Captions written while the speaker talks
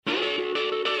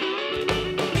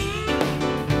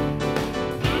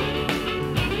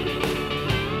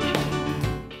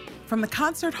From the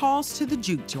concert halls to the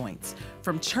juke joints,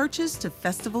 from churches to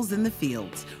festivals in the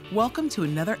fields, welcome to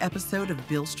another episode of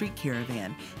Beale Street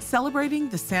Caravan, celebrating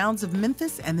the sounds of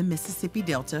Memphis and the Mississippi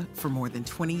Delta for more than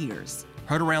 20 years.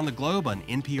 Heard around the globe on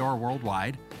NPR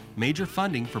Worldwide, major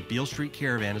funding for Beale Street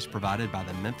Caravan is provided by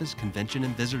the Memphis Convention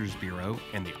and Visitors Bureau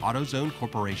and the AutoZone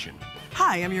Corporation.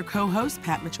 Hi, I'm your co-host,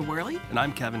 Pat Mitchell-Worley. And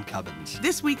I'm Kevin Cubbins.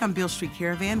 This week on Beale Street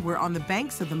Caravan, we're on the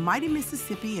banks of the mighty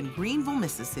Mississippi in Greenville,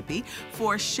 Mississippi,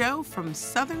 for a show from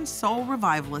Southern soul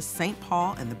revivalist St.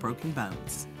 Paul and the Broken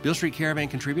Bones. Beale Street Caravan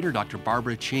contributor Dr.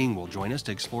 Barbara Ching will join us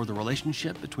to explore the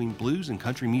relationship between blues and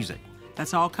country music.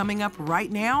 That's all coming up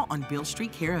right now on Beale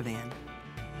Street Caravan.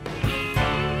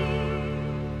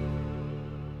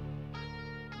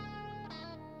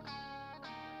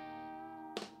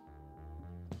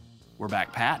 We're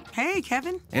back, Pat. Hey,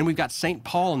 Kevin. And we've got St.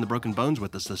 Paul and the Broken Bones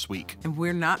with us this week. And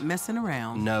we're not messing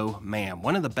around. No, ma'am.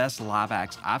 One of the best live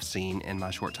acts I've seen in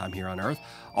my short time here on Earth.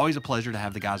 Always a pleasure to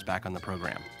have the guys back on the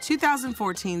program.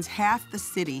 2014's Half the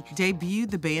City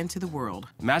debuted the band to the world.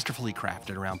 Masterfully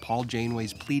crafted around Paul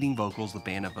Janeway's pleading vocals, the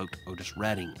band evoked Otis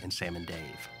Redding and Sam and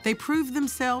Dave. They proved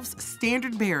themselves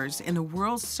standard bearers in a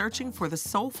world searching for the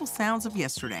soulful sounds of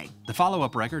yesterday. The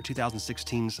follow-up record,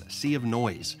 2016's Sea of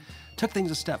Noise, took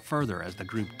things a step further as the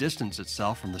group distanced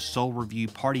itself from the soul review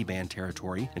party band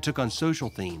territory and took on social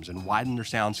themes and widened their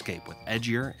soundscape with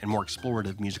edgier and more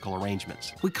explorative musical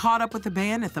arrangements. We caught up with the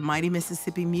band at the Mighty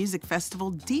Mississippi Music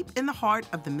Festival deep in the heart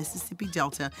of the Mississippi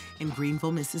Delta in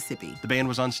Greenville, Mississippi. The band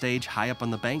was on stage high up on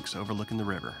the banks overlooking the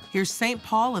river. Here's St.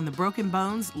 Paul and the Broken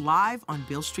Bones live on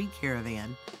Beale Street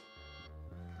Caravan.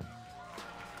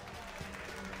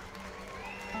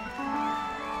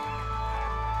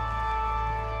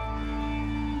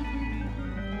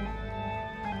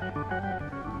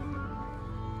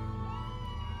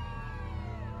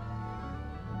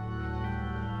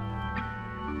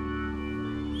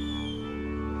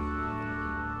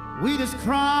 We just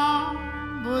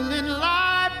crumbling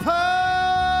like pearls.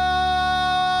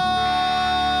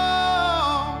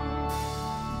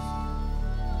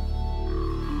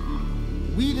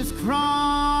 We just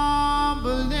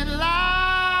crumbling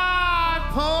like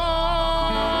pearls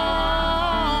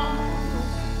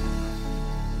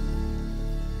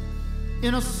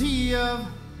in a sea of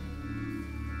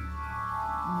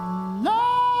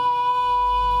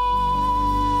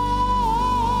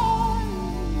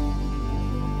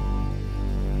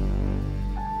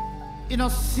in a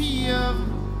sea of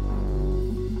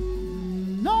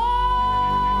noise.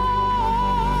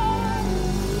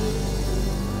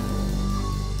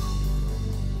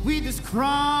 We just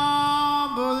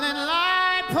crumbling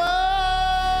like pearls.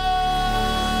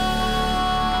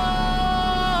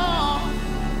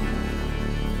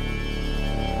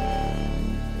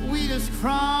 We just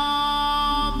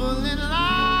crumbling like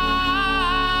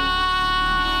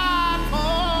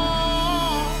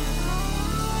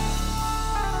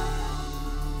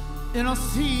in a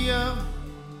sea of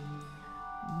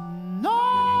noise.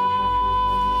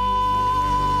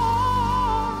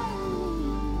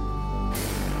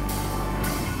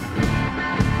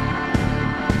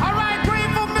 All right,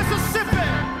 Greenville, Mississippi.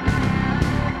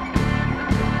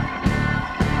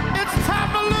 It's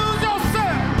time to lose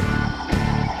yourself.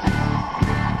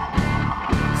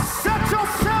 Set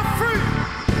yourself free.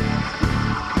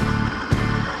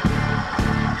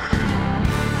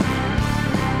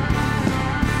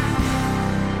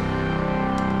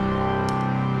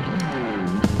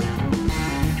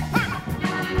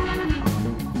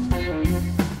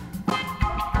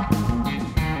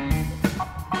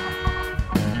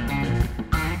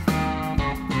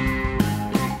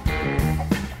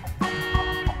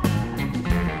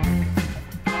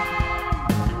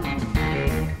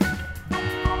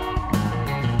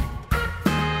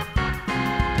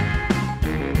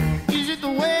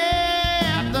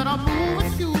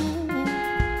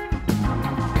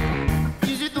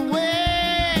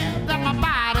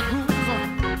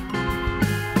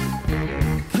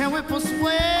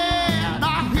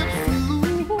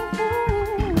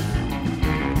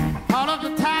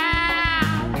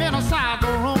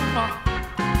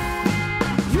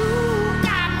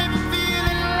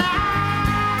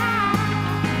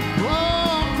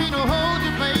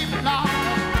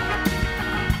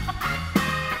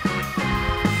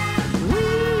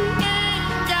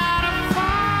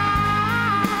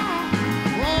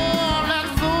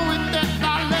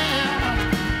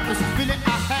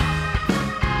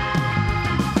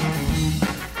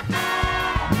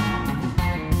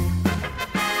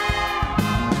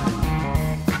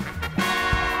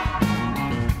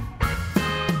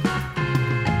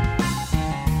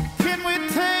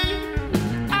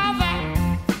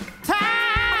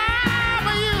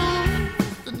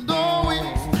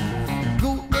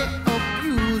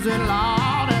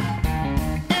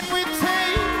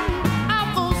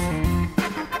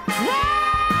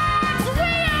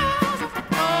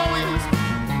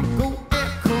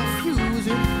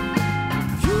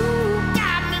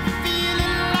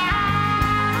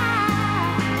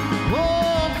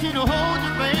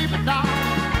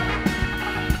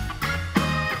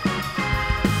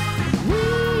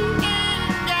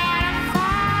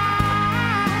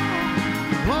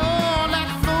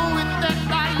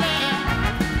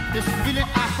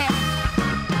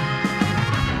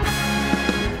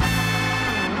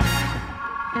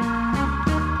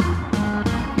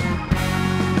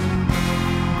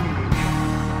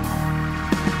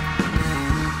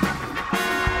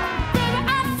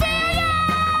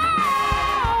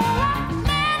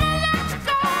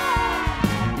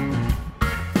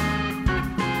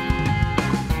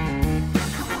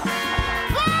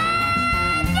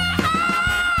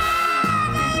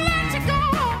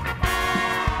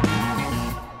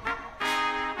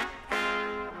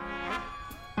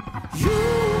 You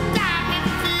got me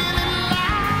feeling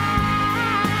alive.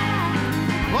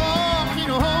 Oh, can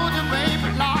you hold your baby,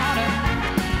 Lordy?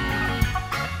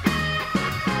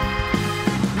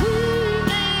 We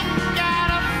ain't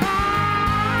gotta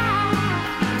fight.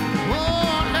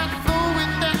 Oh, let's go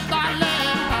with that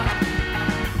darling.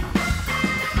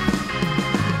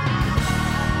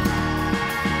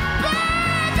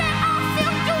 Baby, I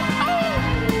feel you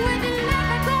when you let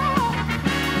me go.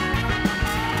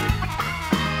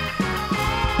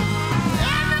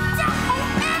 Every time,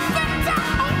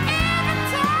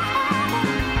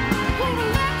 gonna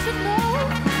let you know.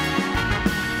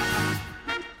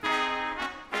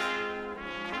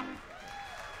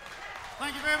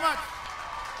 Thank you very much.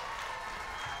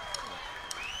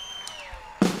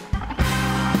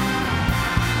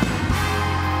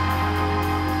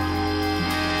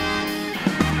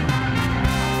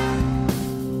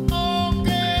 Oh,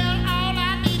 girl, all I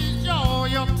need is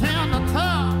your tender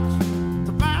touch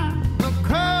to bind the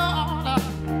color.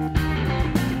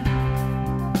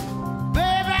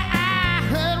 Baby, I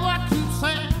heard what you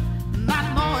said, and I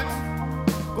know it's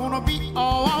gonna be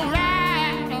all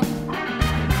right.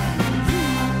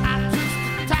 I'm just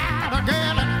tired of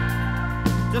girl,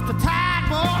 just a tired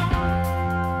boy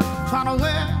trying to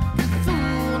wear you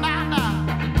through now.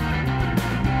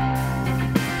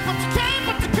 But you can't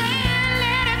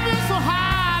let it be so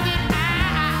hard that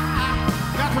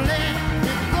I got to let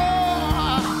it go.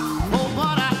 Oh,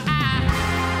 but I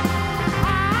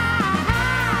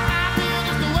feel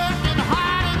just working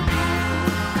hard.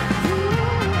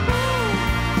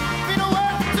 Been a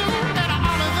work too, that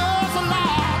all of us are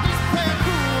lost. Just play it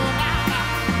cool now.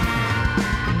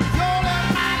 Your love,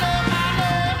 my love, my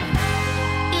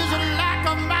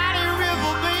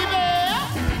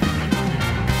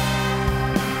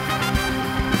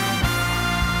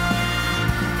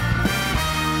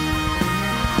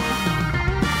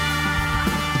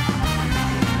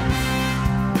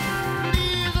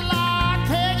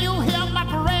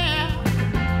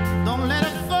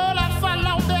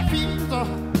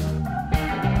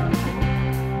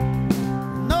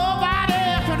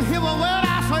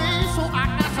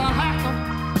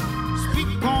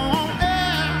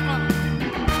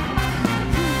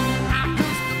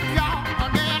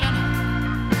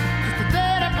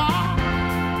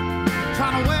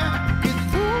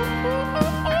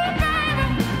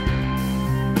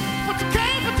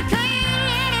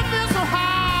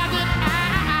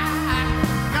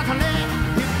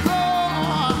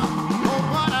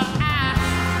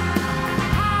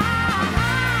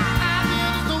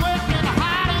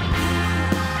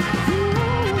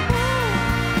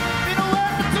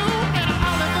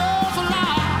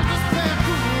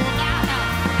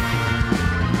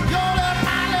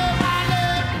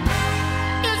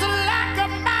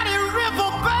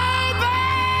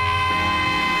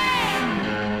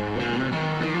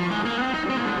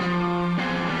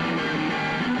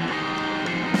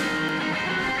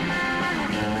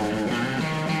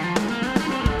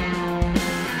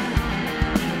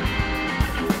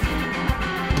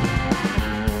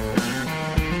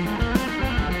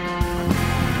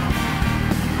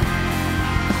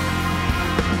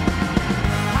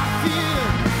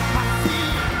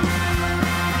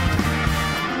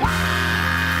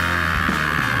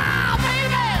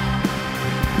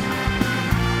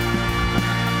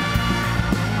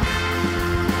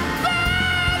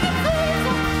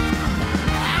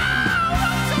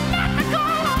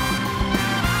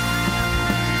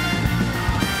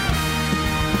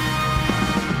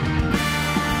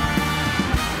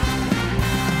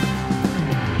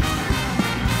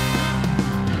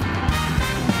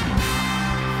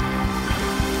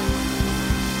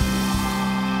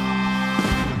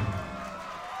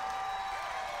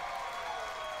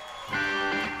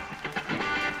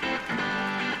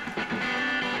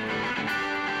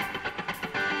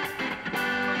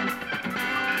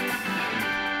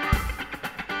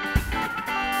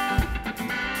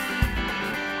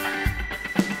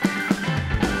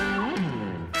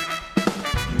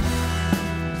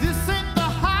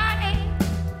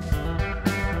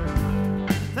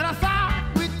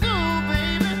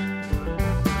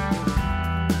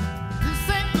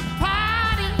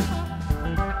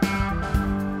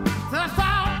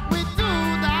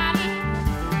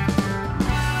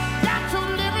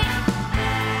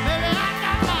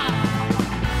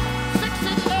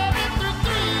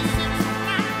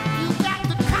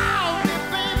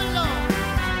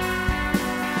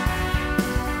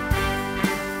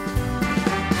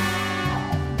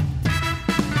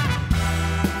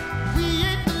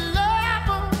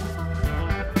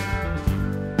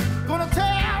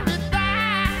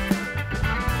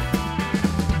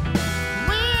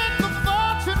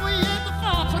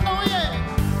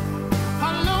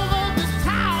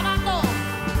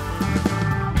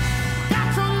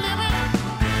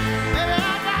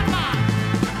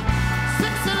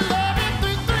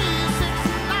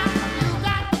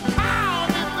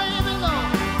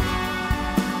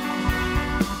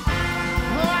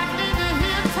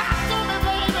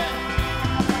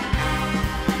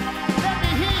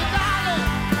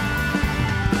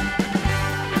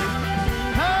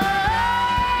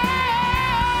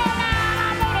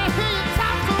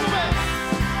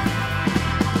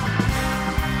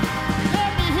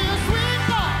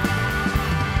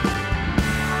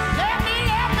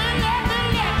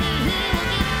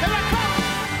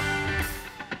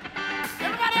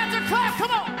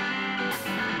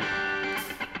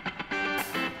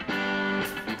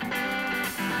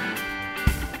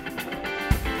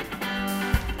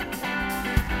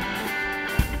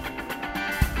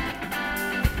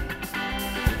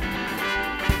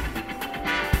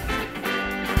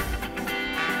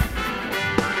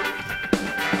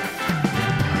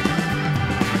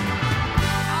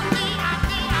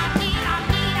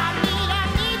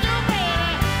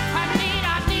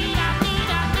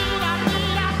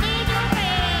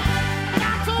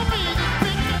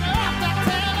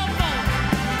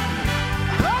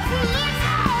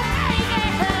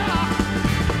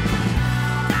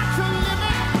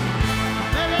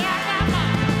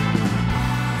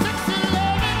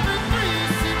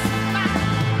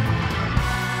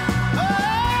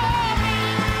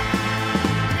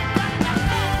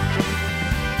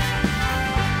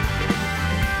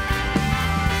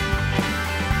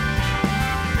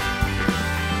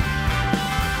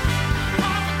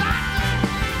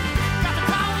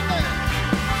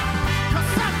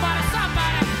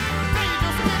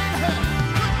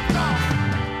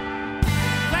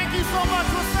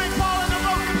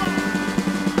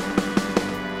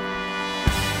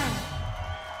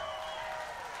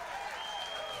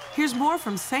Here's more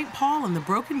from St. Paul and the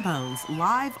Broken Bones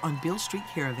live on Beale Street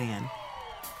Caravan.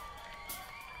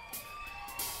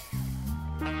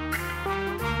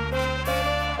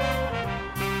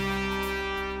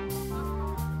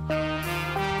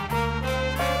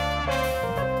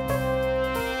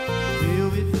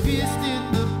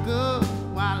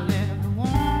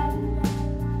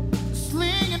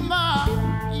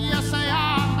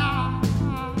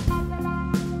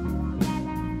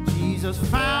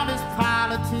 Found his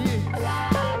politics.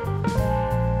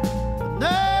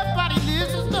 Nobody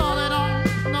listens, no, they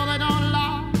don't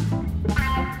lie.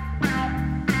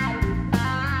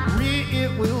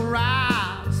 It will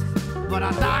rise, but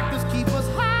our doctors keep us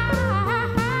high,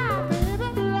 baby.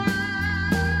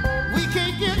 We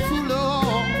can't get too low.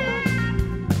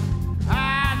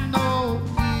 I know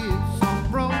it's so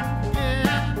broken,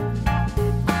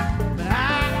 but I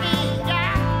ain't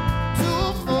got to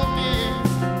focus.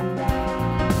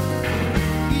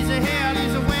 He's a hell,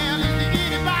 he's a well, is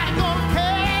anybody gonna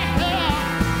care?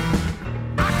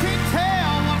 I can't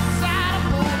tell what side I'm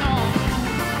going on.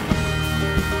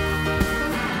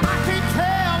 I can't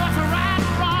tell what's right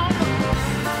and wrong.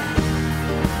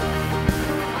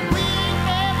 We ain't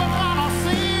ever gonna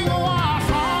sing a wash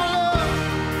on love.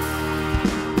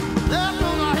 Love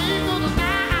goes a hate goes a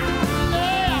night,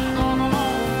 left on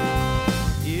alone.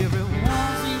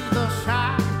 Everyone seems to shy,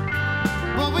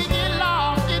 but we get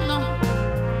lost in the.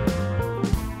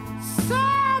 So,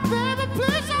 baby,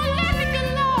 please don't let me get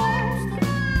lost.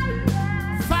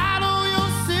 Follow your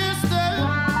sister.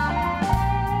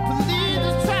 Please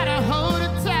just try to hold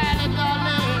it tight,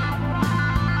 darling.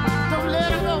 Don't let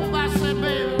her go by, say,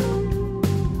 baby.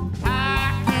 I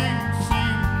can't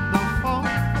seem to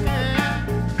focus.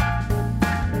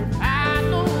 I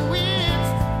know it's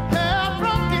her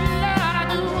broken love I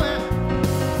do it.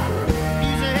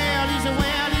 He's a hell, he's a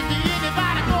well, is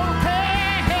anybody gonna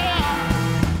care?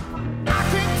 I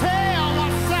can't tell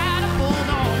what side I'm going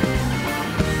on.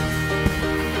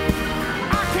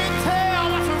 I can't tell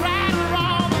what's right or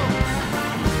wrong.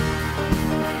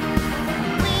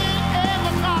 We ain't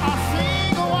ever gonna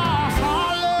sing a wash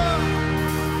on love.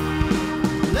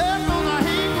 Love goes a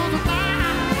hate goes a night,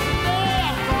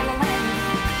 left all alone.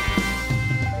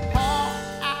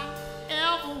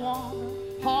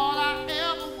 All I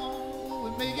ever want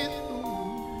would make it through.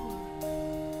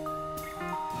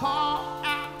 All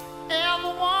I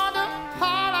ever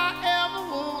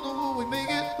wanted would make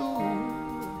it through.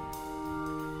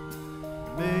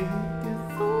 Make it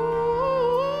through.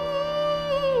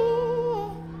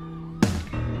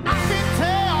 I can't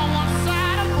tell what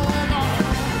side I'm going on.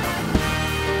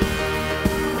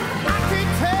 I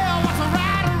can't tell what's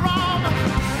right or wrong.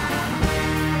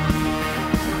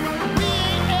 We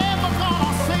ain't ever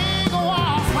gonna sing a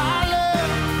wash on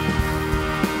love.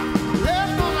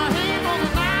 Left goes a hate goes a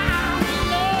night,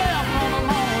 left all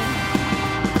alone.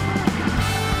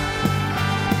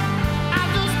 I'm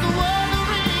just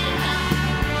wondering.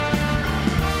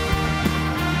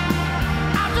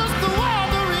 I'm just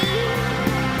wondering.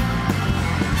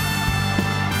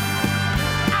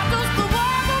 I'm just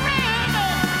wondering.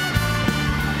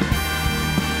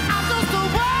 I'm just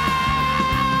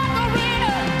wondering.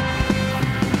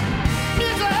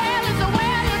 Is a hell, is a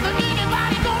well, is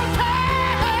anybody gonna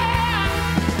care?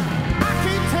 I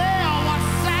can't tell what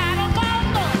side I'm on.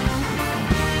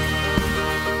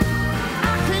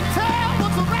 I can't tell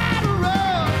what's right or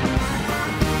wrong.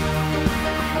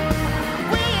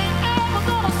 We ain't ever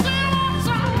gonna sing one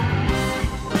song.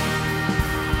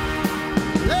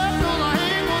 Love goes a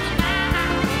hate goes a night,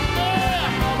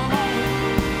 left all alone.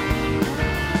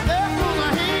 Love goes a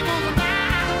hate goes a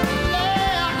night,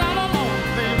 left all alone,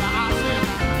 baby. I said,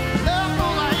 love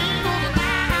goes a hate goes a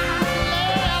night,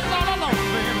 left all alone,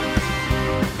 baby.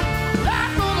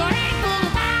 Love goes a hate goes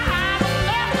a night,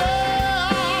 left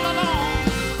all alone.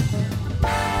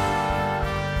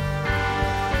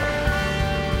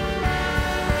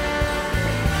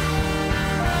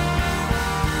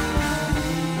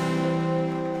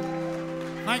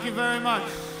 Thank you very much.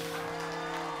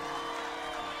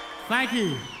 Thank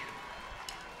you.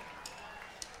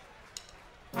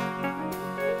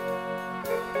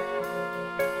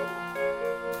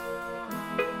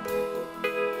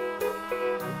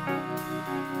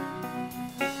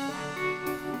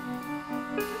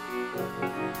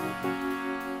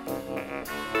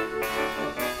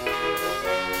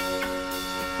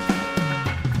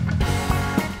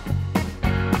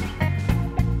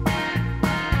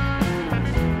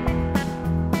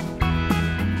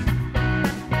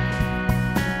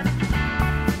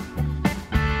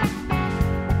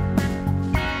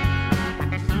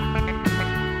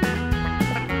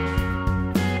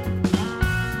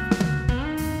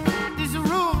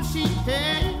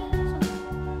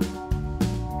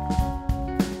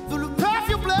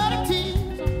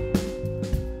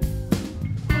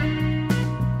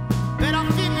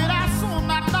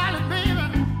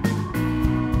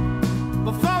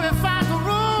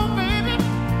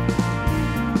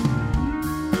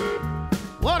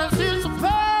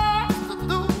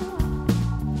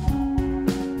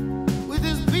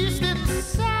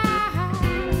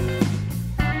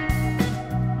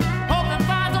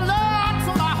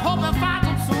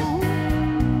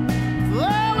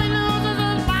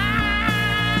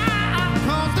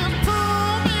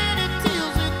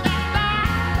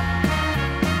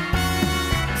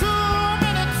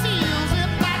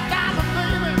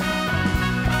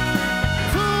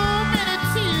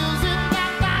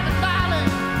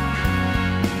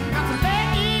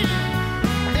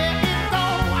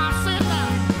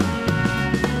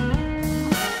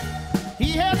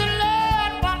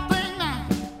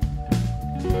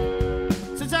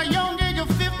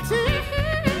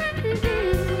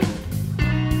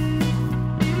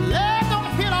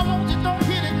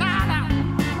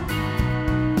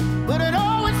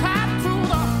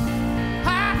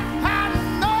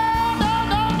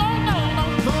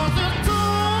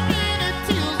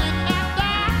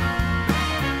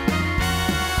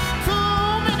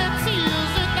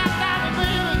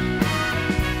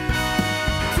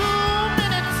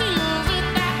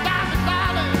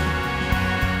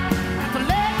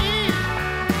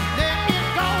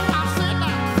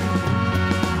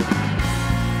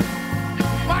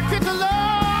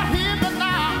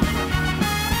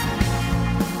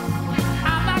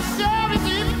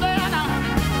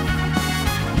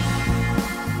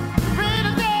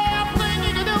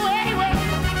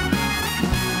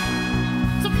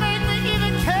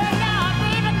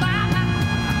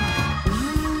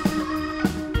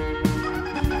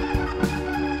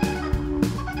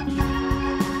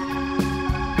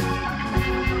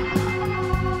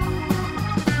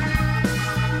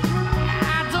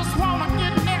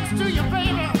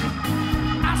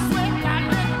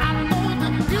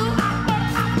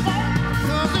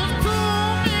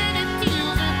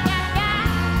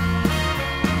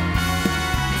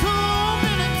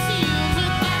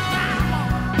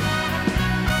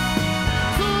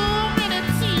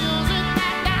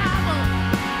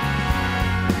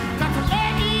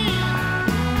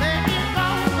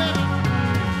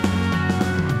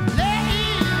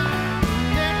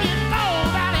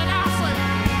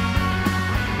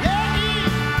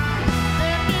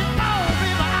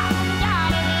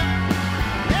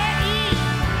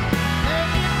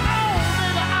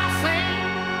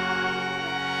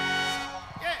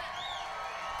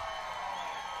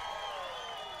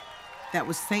 That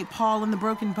was St. Paul and the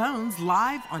Broken Bones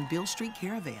live on Beale Street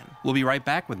Caravan. We'll be right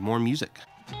back with more music.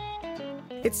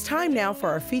 It's time now for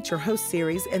our feature host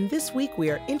series, and this week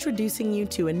we are introducing you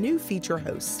to a new feature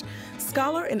host.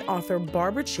 Scholar and author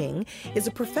Barbara Ching is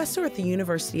a professor at the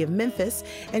University of Memphis,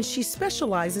 and she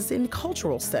specializes in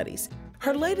cultural studies.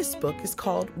 Her latest book is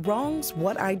called Wrong's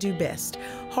What I Do Best: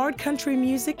 Hard Country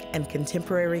Music and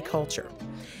Contemporary Culture.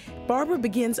 Barbara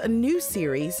begins a new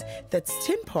series that's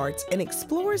 10 parts and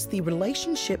explores the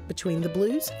relationship between the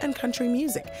blues and country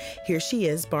music. Here she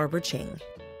is, Barbara Ching.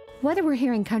 Whether we're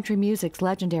hearing country music's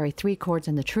legendary 3 chords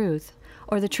and the truth,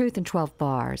 or the truth in 12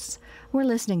 bars, we're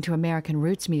listening to American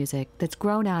roots music that's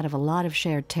grown out of a lot of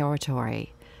shared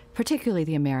territory, particularly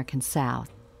the American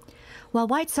South. While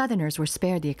white Southerners were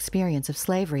spared the experience of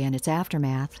slavery and its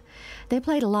aftermath, they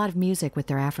played a lot of music with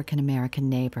their African American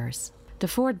neighbors.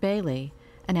 DeFord Bailey,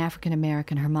 an African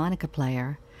American harmonica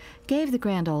player, gave the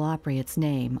Grand Ole Opry its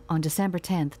name on December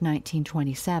 10,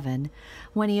 1927,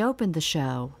 when he opened the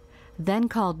show, then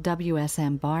called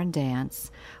WSM Barn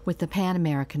Dance, with the Pan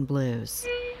American Blues.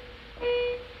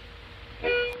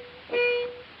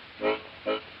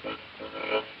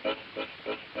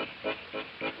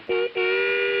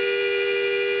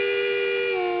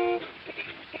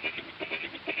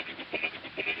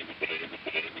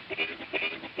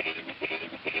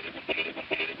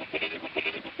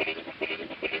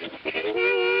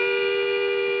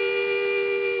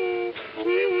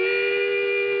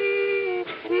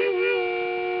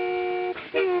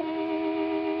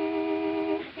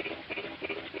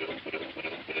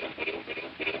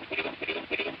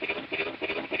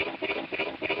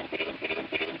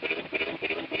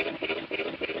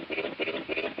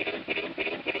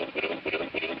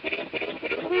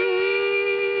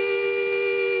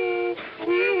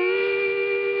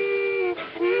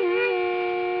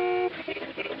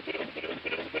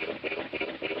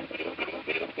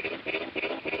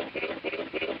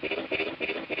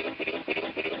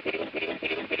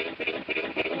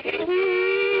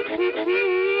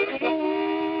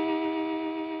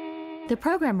 The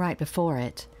program right before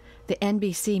it, the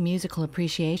NBC Musical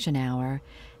Appreciation Hour,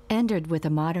 ended with a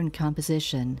modern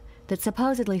composition that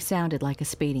supposedly sounded like a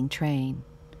speeding train.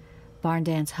 Barn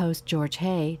Dance host George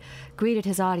Hay greeted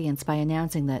his audience by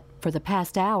announcing that, for the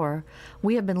past hour,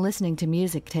 we have been listening to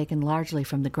music taken largely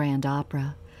from the Grand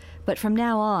Opera, but from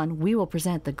now on, we will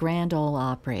present the Grand Ole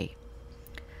Opry.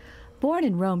 Born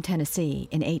in Rome, Tennessee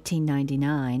in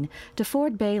 1899,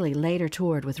 DeFord Bailey later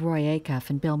toured with Roy Acuff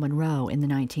and Bill Monroe in the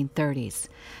 1930s,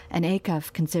 and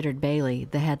Acuff considered Bailey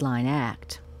the headline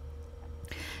act.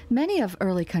 Many of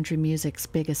early country music's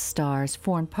biggest stars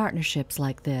formed partnerships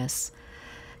like this.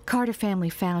 Carter family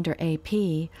founder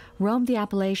A.P. roamed the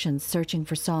Appalachians searching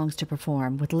for songs to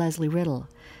perform with Leslie Riddle,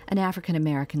 an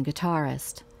African-American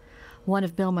guitarist. One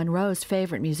of Bill Monroe's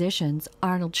favorite musicians,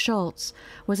 Arnold Schultz,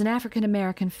 was an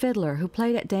African-American fiddler who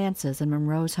played at dances in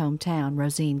Monroe's hometown,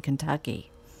 Rosine,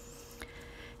 Kentucky.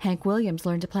 Hank Williams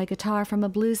learned to play guitar from a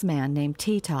bluesman named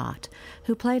T-Tot,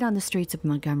 who played on the streets of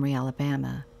Montgomery,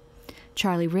 Alabama.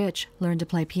 Charlie Rich learned to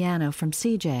play piano from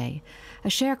C.J., a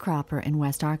sharecropper in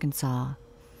West Arkansas.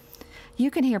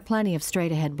 You can hear plenty of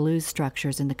straight-ahead blues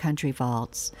structures in the country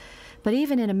vaults, but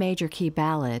even in a major key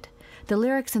ballad, the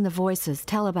lyrics and the voices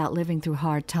tell about living through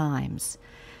hard times.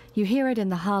 You hear it in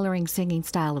the hollering singing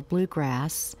style of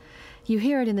bluegrass. You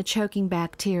hear it in the choking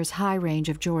back tears high range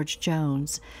of George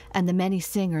Jones and the many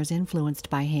singers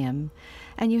influenced by him.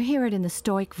 And you hear it in the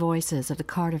stoic voices of the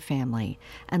Carter family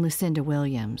and Lucinda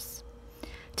Williams.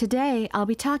 Today, I'll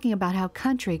be talking about how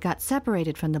country got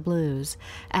separated from the blues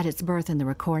at its birth in the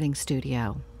recording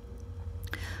studio.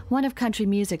 One of country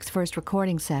music's first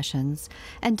recording sessions,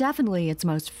 and definitely its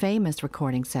most famous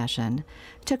recording session,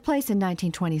 took place in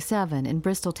 1927 in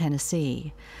Bristol,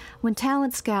 Tennessee, when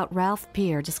talent scout Ralph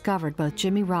Peer discovered both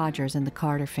Jimmie Rodgers and the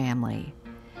Carter family.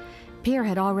 Peer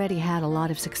had already had a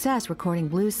lot of success recording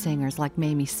blues singers like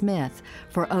Mamie Smith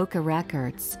for Oka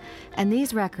Records, and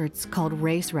these records, called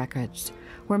race records,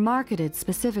 were marketed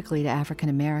specifically to African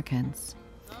Americans.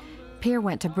 Peer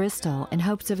went to Bristol in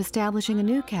hopes of establishing a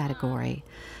new category,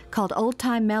 called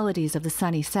Old-Time Melodies of the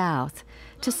Sunny South,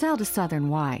 to sell to Southern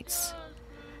whites.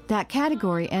 That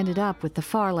category ended up with the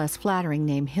far less flattering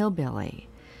name Hillbilly.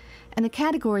 And the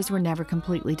categories were never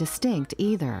completely distinct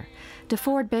either.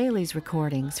 DeFord Bailey's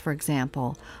recordings, for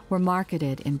example, were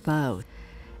marketed in both.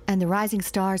 And the rising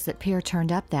stars that Peer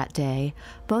turned up that day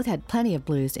both had plenty of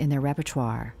blues in their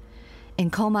repertoire. In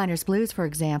Coal Miner's Blues, for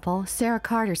example, Sarah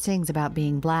Carter sings about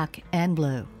being black and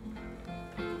blue.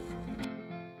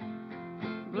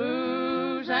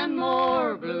 Blues and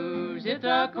more blues, it's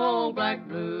a coal black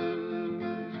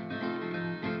blues.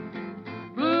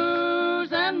 Blues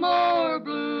and more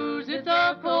blues. It's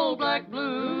a coal black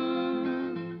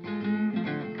blues.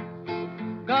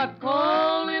 Got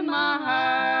coal in my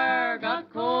hair,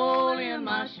 got coal in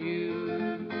my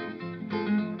shoes.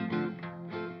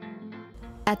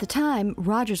 At the time,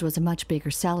 Rogers was a much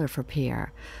bigger seller for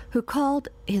Pierre, who called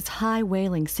his high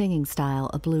wailing singing style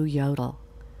a blue yodel.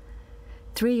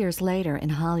 3 years later in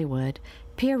Hollywood,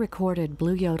 Pierre recorded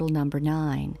Blue Yodel No.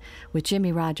 9, with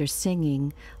Jimmie Rogers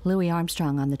singing, Louis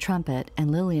Armstrong on the trumpet,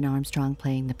 and Lillian Armstrong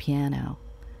playing the piano.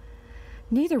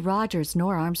 Neither Rogers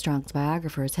nor Armstrong's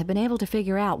biographers have been able to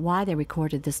figure out why they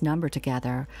recorded this number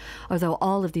together, although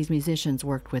all of these musicians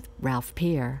worked with Ralph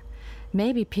Peer.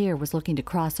 Maybe Peer was looking to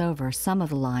cross over some of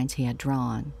the lines he had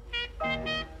drawn.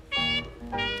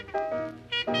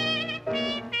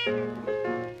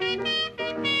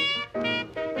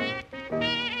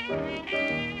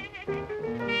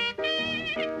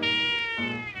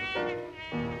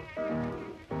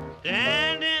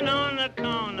 Standing on the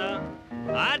corner,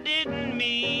 I didn't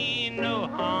mean no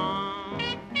harm.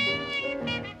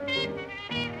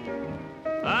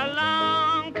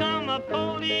 Along come a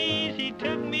police, he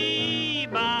took me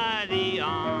by the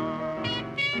arm.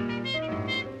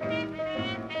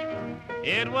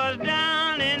 It was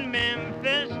down in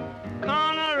Memphis,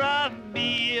 corner of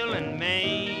Beale and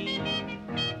Main.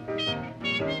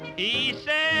 He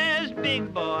says,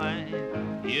 big boy,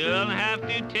 you'll have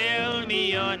to tell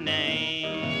me your name.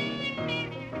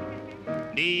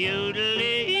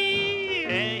 De-oodle-ee,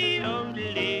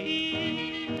 hey-oodle-ee.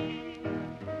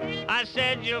 I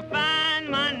said you'll find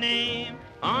my name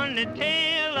on the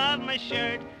tail of my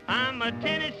shirt. I'm a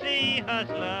Tennessee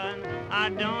hustler, and I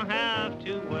don't have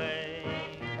to wait.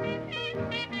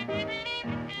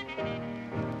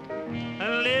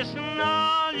 Listen,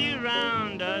 all you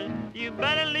rounders, you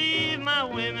better leave my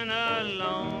women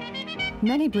alone.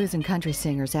 Many blues and country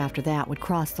singers after that would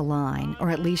cross the line,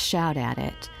 or at least shout at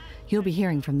it. You'll be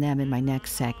hearing from them in my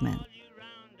next segment.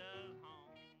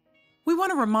 We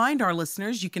want to remind our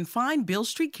listeners you can find Beale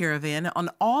Street Caravan on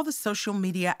all the social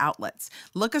media outlets.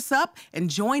 Look us up and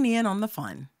join in on the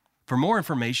fun. For more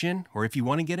information, or if you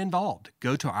want to get involved,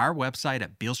 go to our website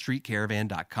at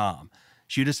BealeStreetCaravan.com.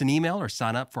 Shoot us an email or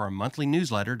sign up for our monthly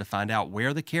newsletter to find out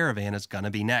where the caravan is going to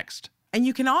be next. And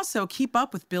you can also keep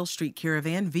up with Beale Street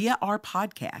Caravan via our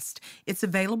podcast. It's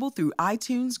available through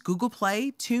iTunes, Google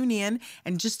Play, TuneIn,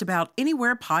 and just about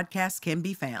anywhere podcasts can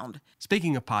be found.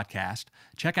 Speaking of podcast,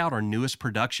 check out our newest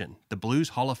production, the Blues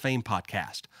Hall of Fame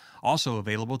podcast, also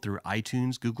available through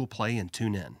iTunes, Google Play, and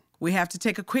TuneIn. We have to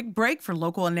take a quick break for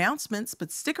local announcements, but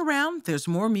stick around. There's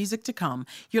more music to come.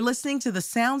 You're listening to The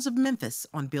Sounds of Memphis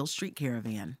on Beale Street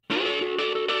Caravan.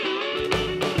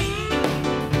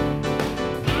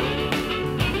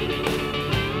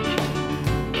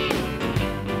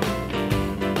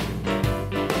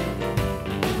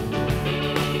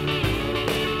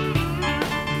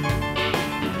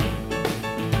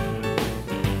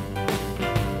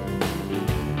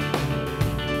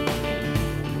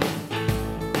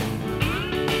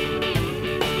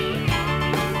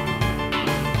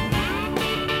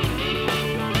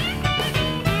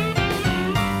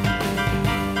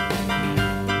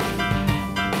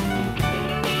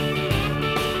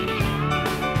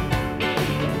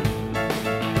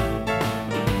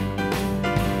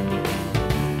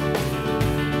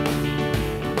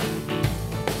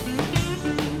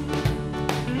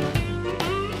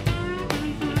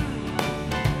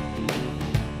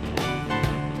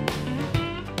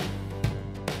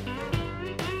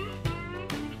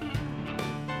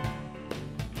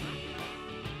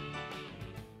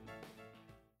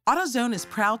 AutoZone is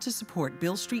proud to support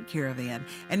Beale Street Caravan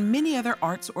and many other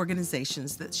arts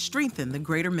organizations that strengthen the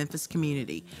greater Memphis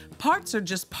community. Parts are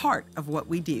just part of what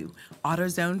we do.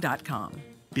 AutoZone.com.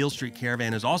 Beale Street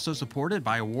Caravan is also supported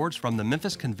by awards from the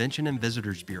Memphis Convention and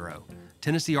Visitors Bureau,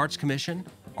 Tennessee Arts Commission,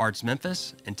 Arts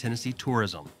Memphis, and Tennessee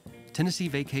Tourism.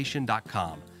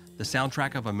 TennesseeVacation.com. The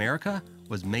soundtrack of America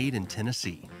was made in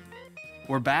Tennessee.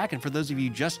 We're back, and for those of you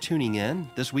just tuning in,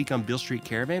 this week on Beale Street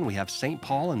Caravan, we have St.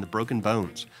 Paul and the Broken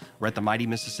Bones. We're at the Mighty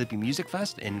Mississippi Music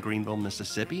Fest in Greenville,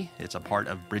 Mississippi. It's a part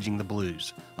of Bridging the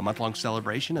Blues, a month-long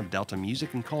celebration of Delta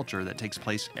music and culture that takes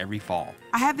place every fall.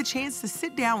 I had the chance to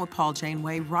sit down with Paul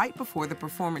Janeway right before the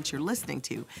performance you're listening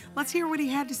to. Let's hear what he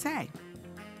had to say.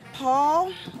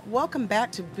 Paul, welcome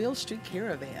back to Beale Street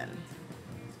Caravan.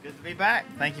 It's good to be back.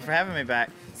 Thank you for having me back.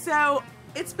 So,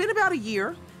 it's been about a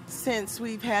year since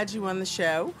we've had you on the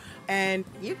show, and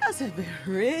you guys have been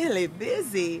really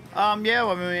busy. Yeah,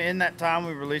 well, I mean, in that time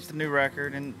we released a new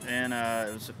record, and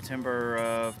it was September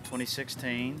of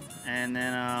 2016, and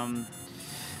then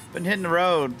Been hitting the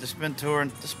road, just been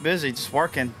touring, just busy, just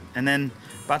working, and then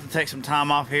about to take some time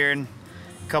off here in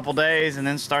a couple days and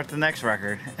then start the next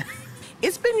record.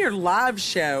 It's been your live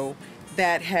show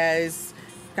that has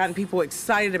gotten people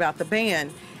excited about the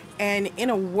band. And in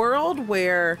a world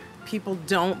where people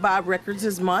don't buy records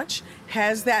as much,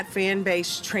 has that fan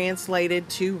base translated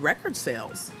to record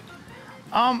sales?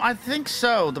 I think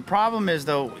so. The problem is,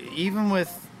 though, even with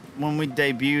when we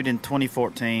debuted in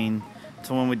 2014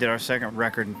 to when we did our second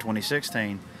record in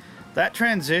 2016, that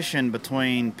transition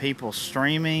between people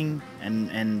streaming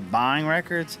and buying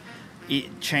records,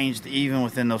 it changed even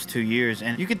within those 2 years.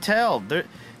 And you could tell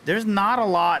there's not a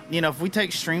lot, if we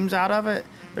take streams out of it,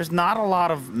 there's not a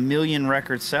lot of million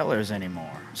record sellers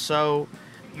anymore. So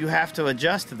you have to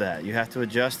adjust to that. You have to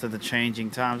adjust to the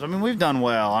changing times. I mean, we've done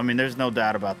well. I mean, there's no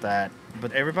doubt about that.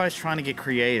 But everybody's trying to get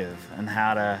creative and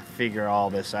how to figure all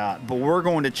this out. But we're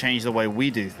going to change the way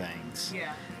we do things.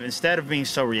 Yeah. Instead of being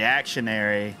so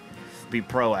reactionary, be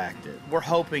proactive. We're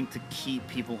hoping to keep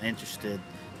people interested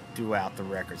throughout the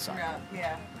record cycle.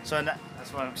 Yeah. So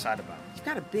that's what I'm excited about. You've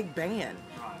got a big band.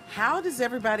 How does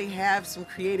everybody have some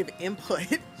creative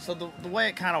input? So the way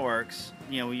it kind of works,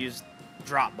 we use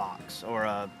Dropbox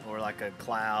or like a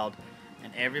cloud,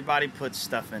 and everybody puts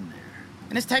stuff in there.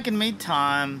 And it's taken me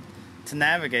time to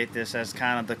navigate this as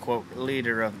kind of the quote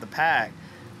leader of the pack,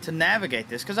 to navigate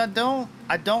this, because I don't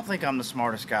think I'm the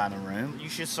smartest guy in the room. You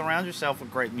should surround yourself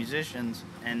with great musicians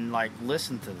and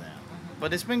listen to them.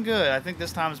 But it's been good. I think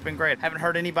this time it's been great. Haven't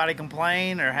heard anybody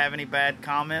complain or have any bad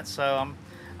comments, so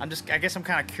I guess I'm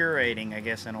kind of curating,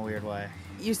 in a weird way.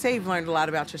 You say you've learned a lot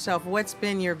about yourself. What's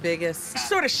been your biggest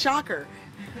sort of shocker?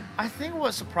 I think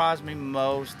what surprised me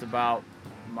most about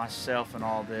myself and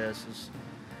all this is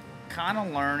kind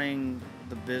of learning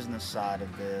the business side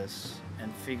of this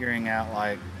and figuring out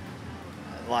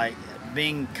like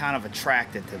being kind of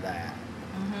attracted to that.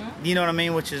 Mm-hmm. You know what I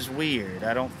mean? Which is weird.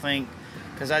 I don't think,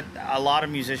 because a lot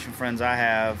of musician friends I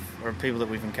have or people that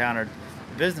we've encountered,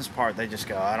 the business part, they just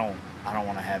go, I don't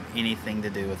want to have anything to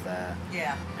do with that.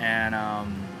 Yeah. And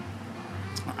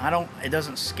it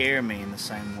doesn't scare me in the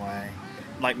same way.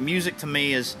 Like, music to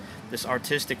me is this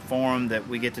artistic form that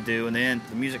we get to do, and then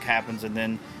the music happens, and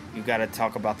then you've got to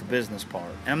talk about the business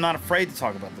part. And I'm not afraid to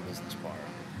talk about the business part,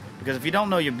 because if you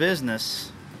don't know your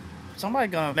business,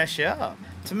 somebody's going to mess you up.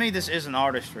 To me, this is an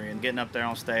artistry, and getting up there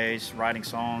on stage, writing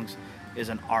songs is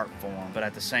an art form. But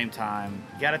at the same time,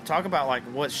 you got to talk about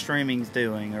what streaming's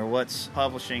doing or what's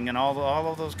publishing and all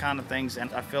of those kind of things.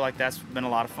 And I feel like that's been a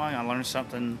lot of fun. I learned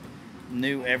something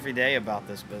new every day about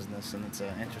this business, and it's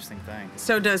an interesting thing.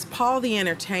 So does Paul the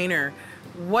Entertainer,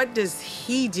 what does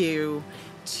he do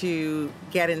to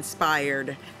get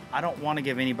inspired? I don't want to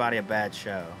give anybody a bad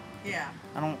show. Yeah.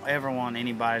 I don't ever want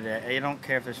anybody to, I don't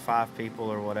care if there's 5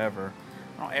 people or whatever,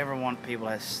 I don't ever want people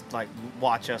to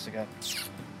watch us and go,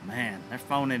 man, they're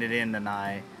phoning it in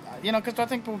tonight. Because I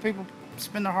think when people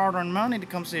spend their hard-earned money to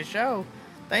come see a show,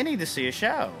 they need to see a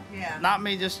show. Yeah. Not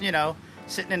me just,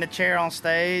 sitting in a chair on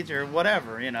stage or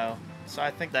whatever, So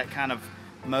I think that kind of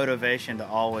motivation to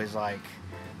always,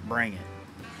 bring it.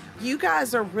 You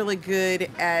guys are really good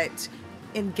at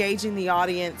engaging the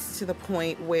audience to the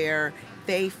point where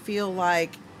they feel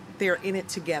like they're in it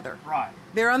together. Right.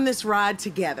 They're on this ride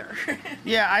together.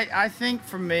 Yeah, I think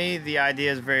for me, the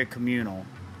idea is very communal.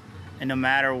 And no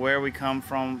matter where we come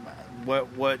from,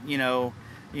 what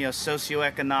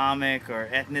socioeconomic or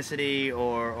ethnicity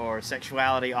or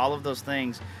sexuality, all of those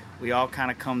things, we all kind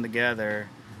of come together,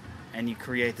 and you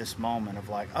create this moment of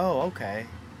oh, okay,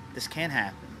 this can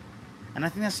happen. And I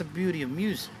think that's the beauty of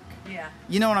music. Yeah.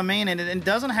 You know what I mean? And it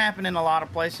doesn't happen in a lot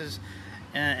of places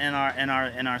in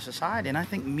our society. And I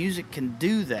think music can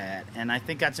do that. And I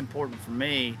think that's important for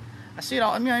me. I see it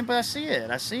all. But I see it.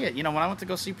 When I went to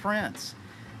go see Prince,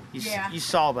 you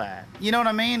saw that. You know what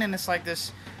I mean? And it's like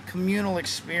this communal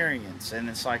experience. And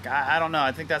it's I don't know.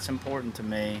 I think that's important to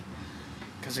me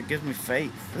because it gives me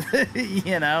faith,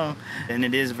 And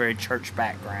it is a very church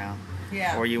background.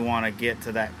 Yeah. Where you want to get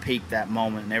to that peak, that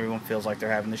moment, and everyone feels like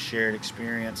they're having this shared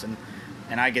experience, and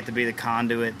I get to be the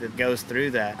conduit that goes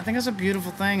through that. I think that's a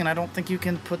beautiful thing, and I don't think you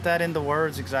can put that into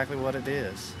words exactly what it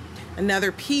is.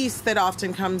 Another piece that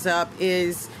often comes up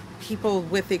is people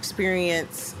with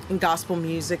experience in gospel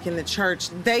music in the church.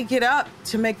 They get up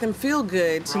to make them feel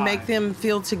good, to make them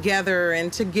feel together,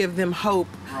 and to give them hope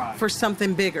for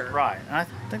something bigger. Right. And I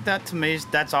think that to me,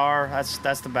 that's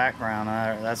the background.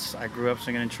 I grew up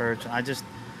singing in church. And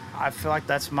I feel like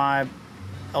that's my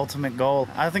ultimate goal.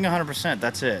 I think 100%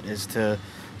 that's it, is to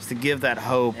give that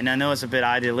hope. And I know it's a bit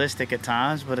idealistic at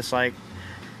times, but it's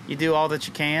you do all that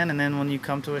you can, and then when you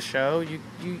come to a show, you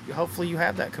hopefully you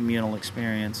have that communal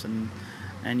experience, and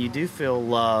and you do feel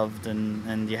loved,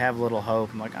 and you have a little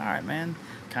hope. I'm like, all right, man,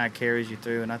 kind of carries you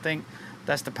through. And I think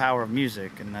that's the power of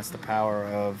music, and that's the power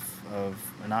of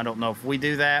and I don't know if we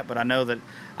do that, but I know that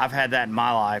I've had that in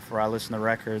my life where I listen to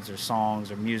records or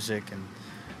songs or music,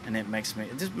 and it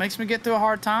just makes me get through a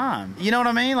hard time. You know what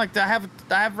I mean? Like I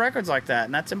have records like that,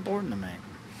 and that's important to me.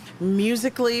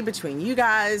 Musically, between you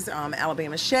guys,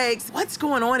 Alabama Shakes, what's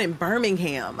going on in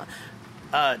Birmingham?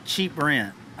 Cheap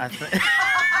rent, I think.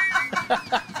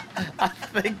 I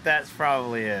think that's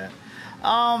probably it.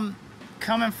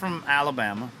 Coming from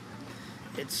Alabama,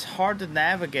 it's hard to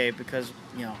navigate because,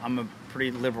 you know, I'm a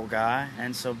pretty liberal guy,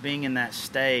 and so being in that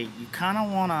state, you kind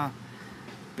of want to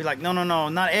be like, no,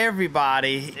 not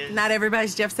everybody. Not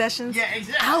everybody's Jeff Sessions? Yeah,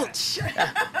 exactly. Ouch!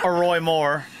 Or Roy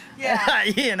Moore. Yeah.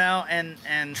 You know,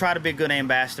 and try to be a good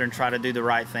ambassador and try to do the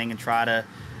right thing and try to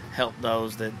help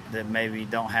those that maybe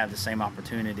don't have the same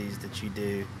opportunities that you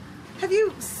do. Have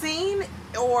you seen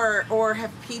or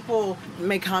have people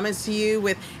made comments to you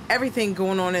with everything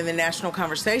going on in the national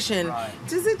conversation? Right.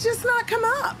 Does it just not come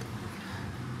up?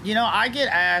 You know, I get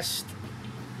asked,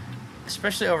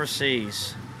 especially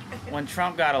overseas, when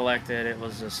Trump got elected, I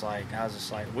was just like,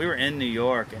 we were in New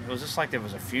York, and it was just like there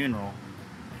was a funeral.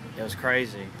 It was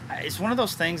crazy. It's one of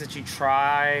those things that you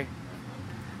try.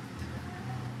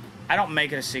 I don't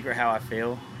make it a secret how I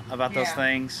feel about those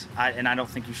things, and I don't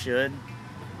think you should.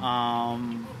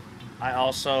 I'm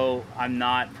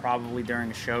not probably during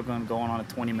a show going on a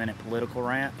 20-minute political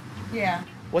rant. Yeah.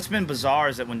 What's been bizarre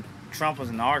is that when Trump was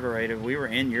inaugurated, we were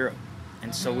in Europe,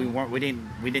 and so we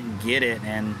didn't get it,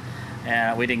 and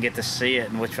we didn't get to see it,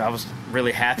 in which I was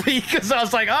really happy because I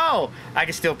was like, oh, I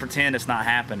can still pretend it's not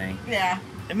happening. Yeah.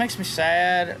 It makes me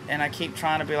sad, and I keep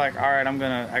trying to be like, all right,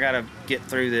 I gotta get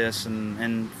through this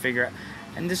and figure out,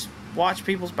 and just watch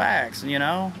people's backs. And, you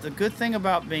know, the good thing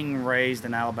about being raised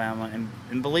in Alabama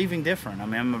and believing different, I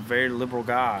mean, I'm a very liberal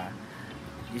guy,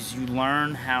 is you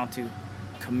learn how to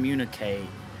communicate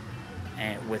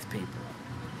with people.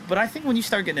 But I think when you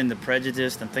start getting into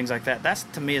prejudice and things like that, that's,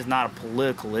 to me, is not a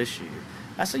political issue.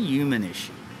 That's a human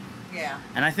issue. Yeah.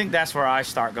 And I think that's where I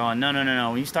start going, no.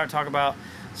 When you start talking about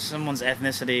someone's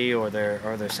ethnicity or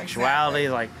their sexuality,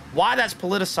 like, why that's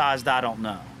politicized, I don't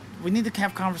know. We need to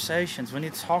have conversations. We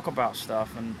need to talk about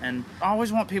stuff. And I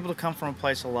always want people to come from a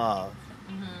place of love.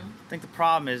 Mm-hmm. I think the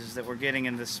problem is that we're getting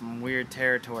into some weird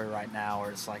territory right now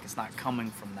where it's like it's not coming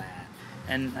from that.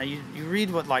 And you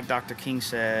read what, like, Dr. King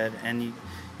said, and you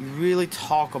really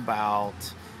talk about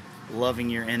loving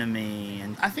your enemy.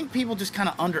 And I think people just kind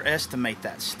of underestimate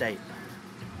that statement.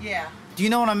 Yeah. Do you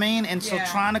know what I mean? And so Yeah.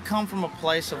 trying to come from a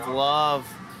place of love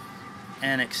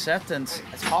and acceptance,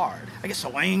 it's hard. I get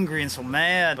so angry and so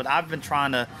mad, but I've been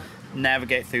trying to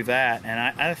navigate through that, and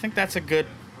I think that's a good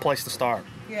place to start.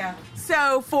 Yeah.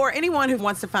 So for anyone who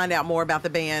wants to find out more about the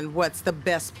band, what's the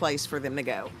best place for them to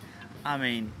go? I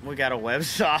mean, we got a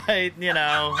website, you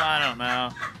know, I don't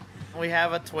know. We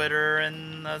have a Twitter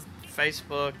and a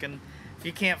Facebook, and if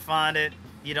you can't find it,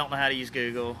 you don't know how to use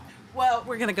Google. Well,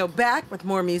 we're going to go back with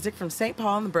more music from St.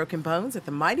 Paul and the Broken Bones at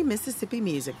the Mighty Mississippi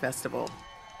Music Festival.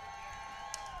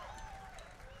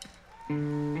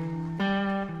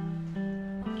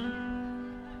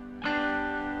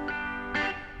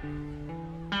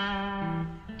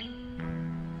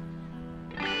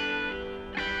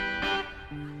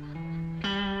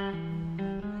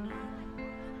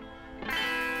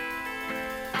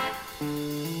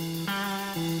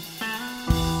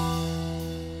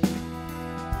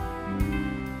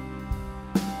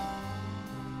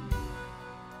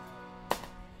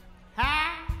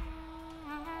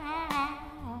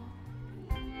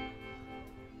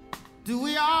 Do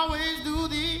we always do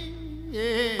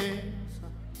this?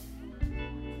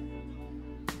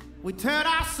 We turn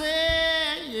ourselves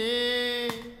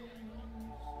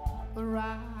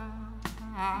around.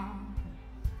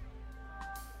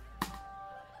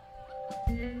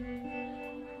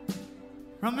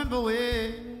 Remember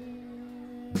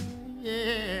when,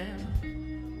 yeah.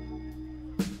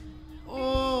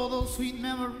 Oh, those sweet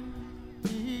memories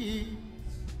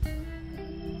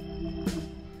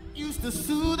used to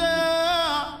soothe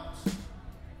us,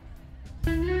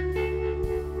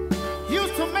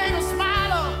 used to make us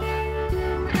smile.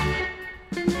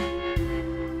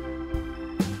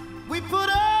 We put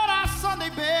on our Sunday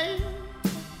best,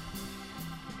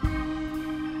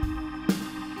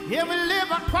 yeah, we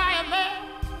live a quiet life,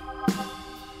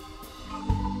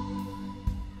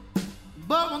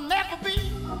 but we'll never be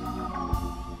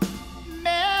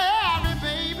married,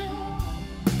 baby.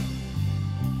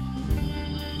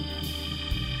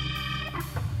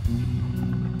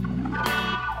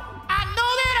 I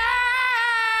know that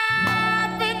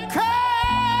I've been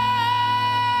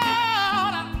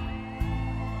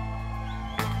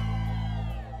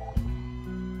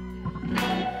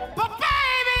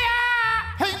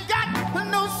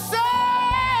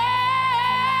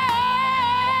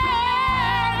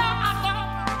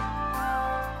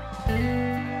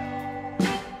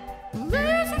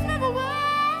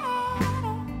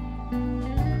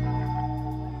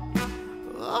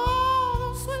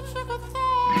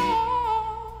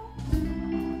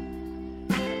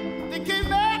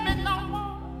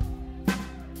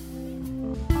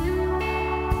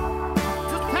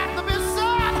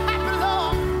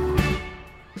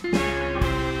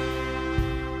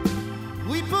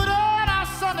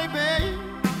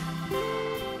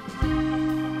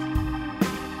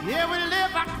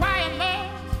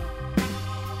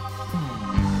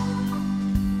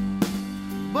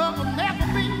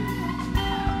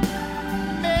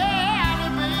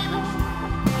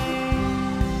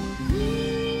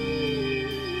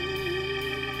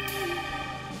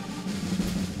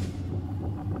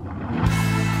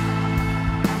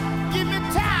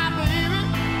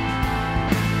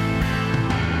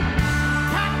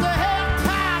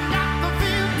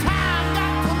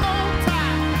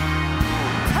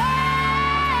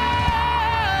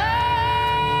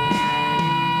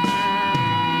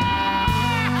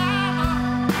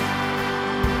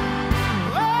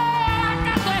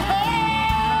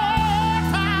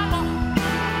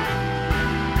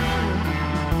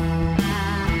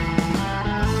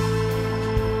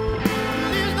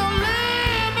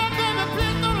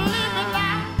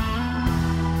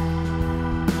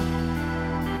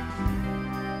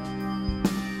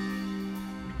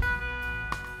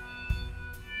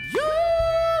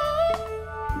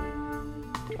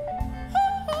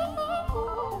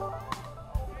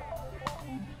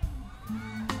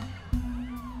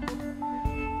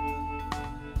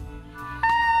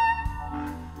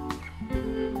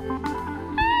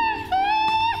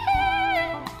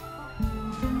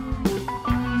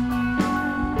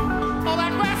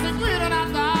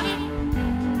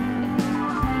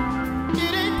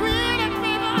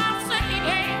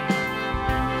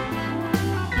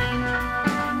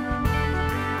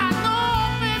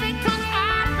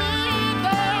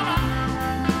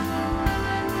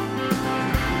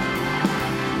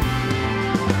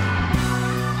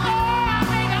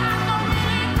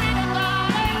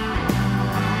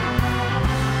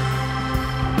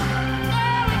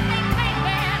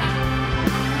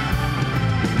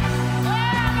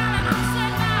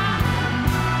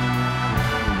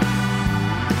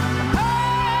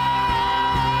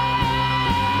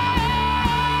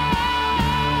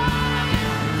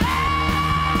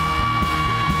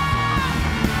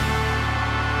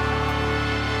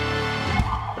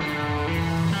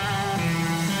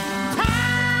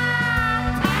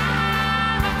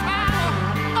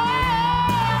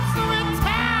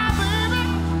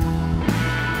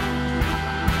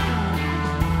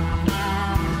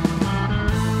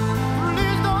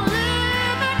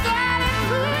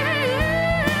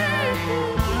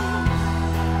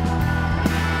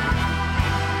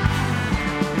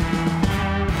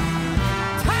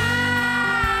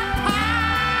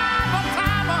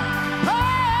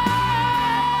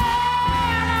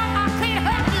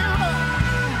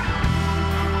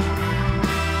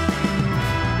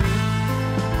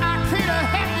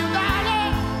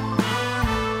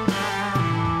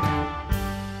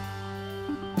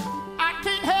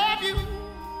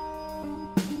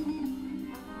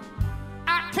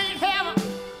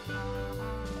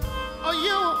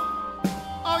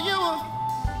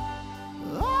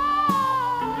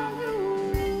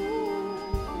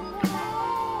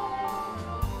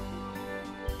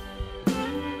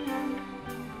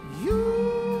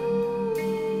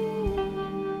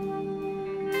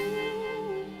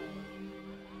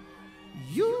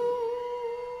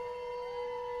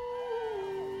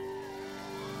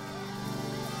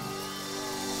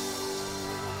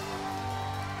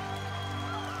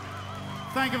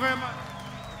Thank you very much.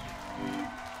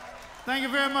 Thank you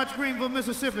very much, Greenville,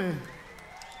 Mississippi.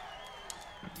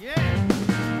 Yeah.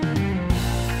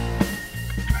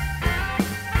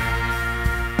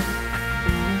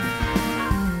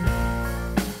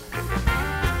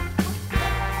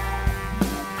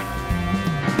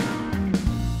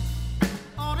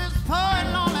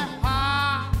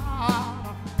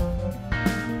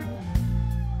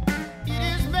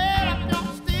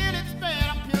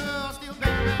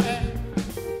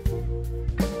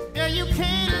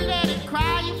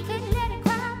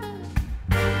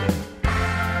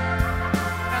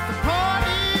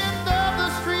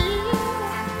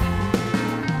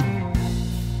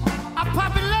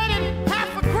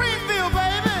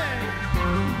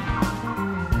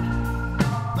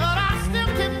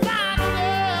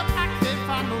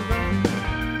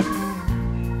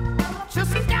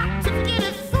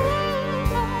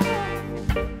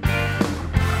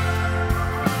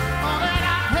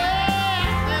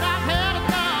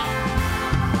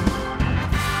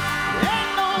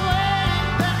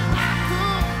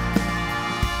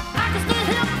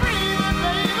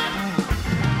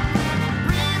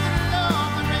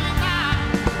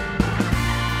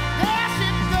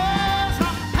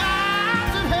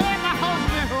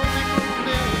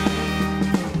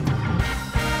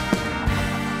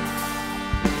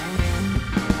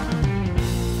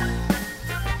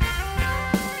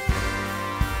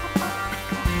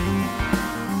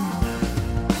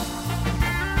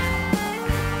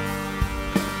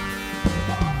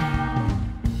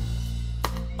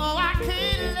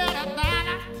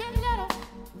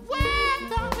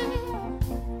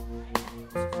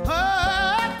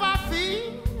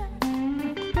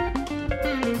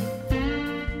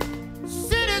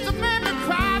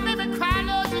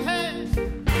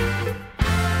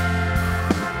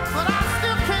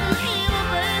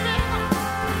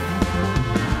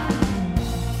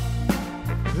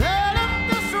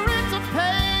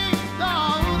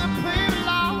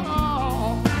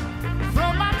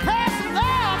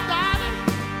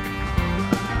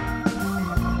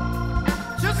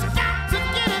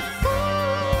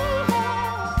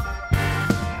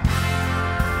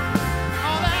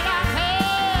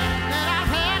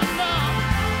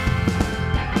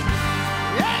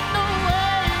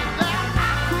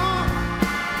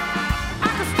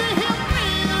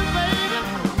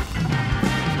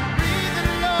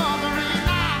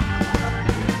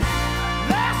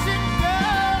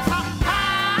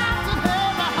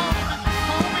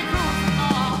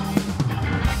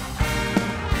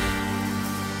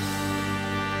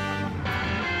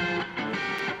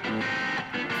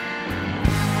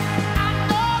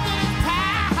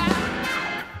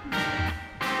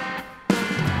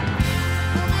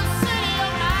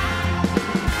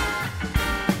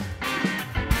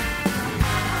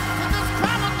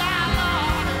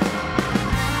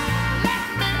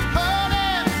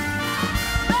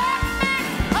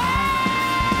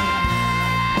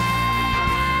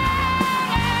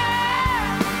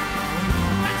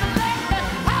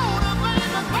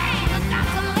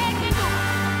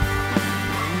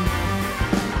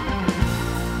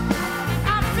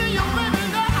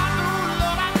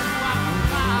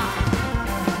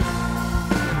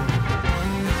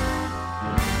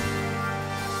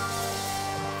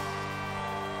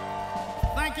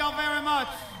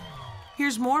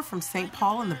 Here's more from St.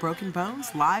 Paul and the Broken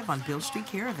Bones live on Beale Street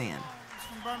Caravan. It's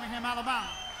from Birmingham, Alabama.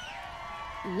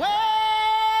 Where'd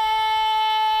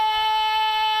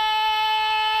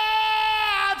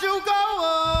you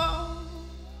go?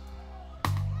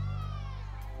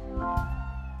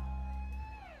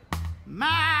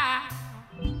 My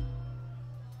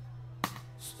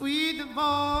sweet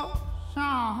devotion,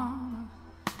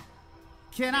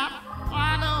 can I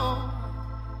follow?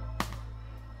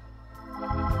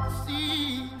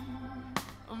 See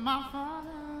my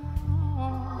father,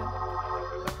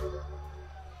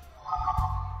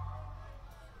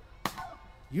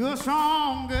 you're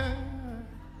stronger,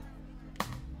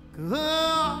 'cause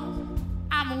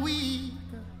I'm weak.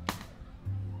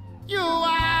 You're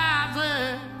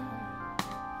wiser,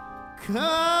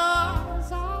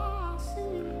 'cause I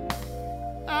see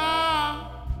I'm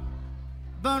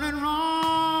burning wrong.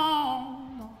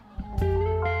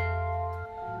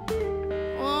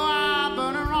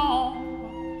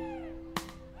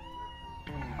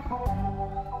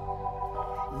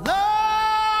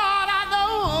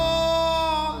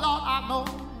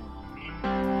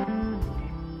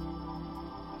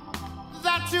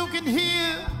 You can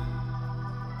hear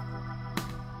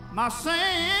my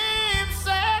same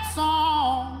sad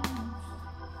songs,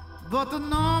 but the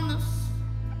numbness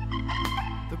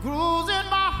that grows in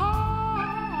my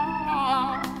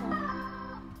heart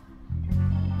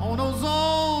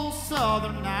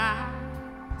northern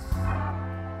nights.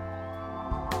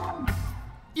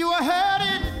 You were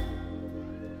hurting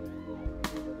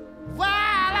while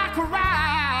I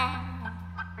cry.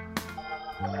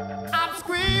 I'm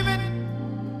screaming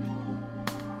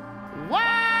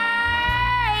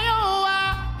while you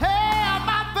have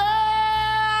my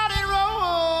burning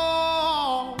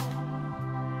road.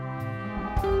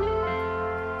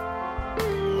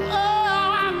 Oh,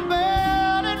 I'm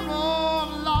burning road,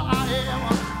 Lord, I am.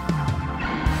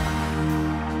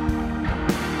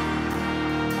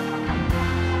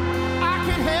 I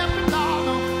can't help it, Lord.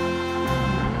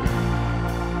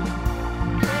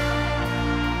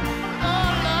 Oh,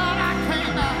 Lord, I can't.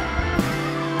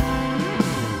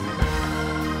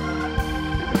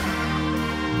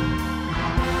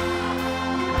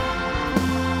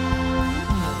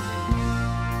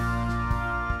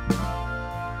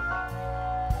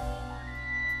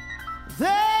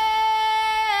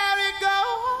 There you go.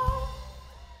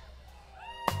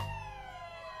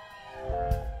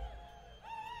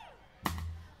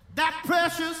 That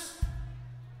precious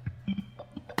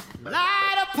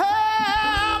light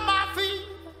upon my feet.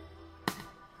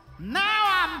 Now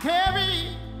I'm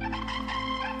carried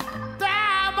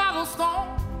down by the storm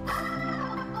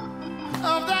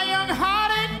of that young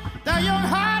hearted, oh, that young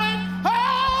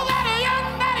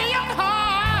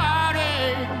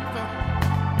hearted.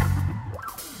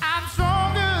 I'm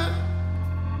stronger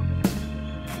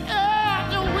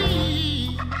and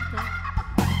weak.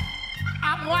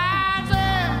 I'm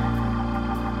wiser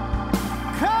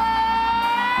 'cause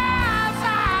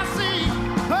I see,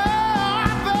 oh,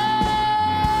 I'm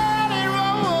burning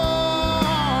road.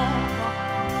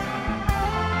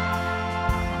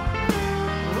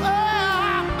 Oh,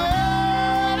 I'm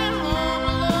burning road,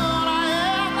 Lord, I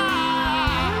am.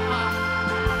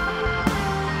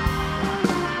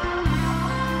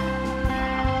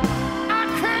 I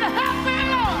can't help it,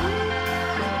 Lord.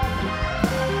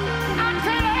 I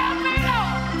can't help it,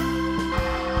 Lord.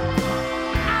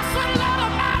 I said, Lord,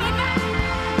 I'm out of that.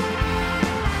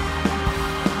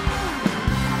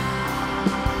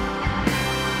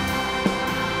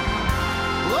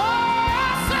 Oh,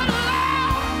 I said,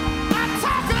 Lord, I'm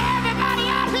talking to everybody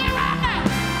out here right now.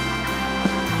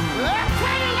 I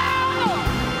can't, Lord.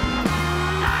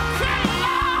 I can't,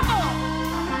 Lord.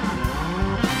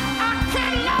 I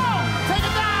can't, Lord. Take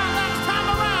it down next time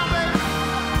around, baby.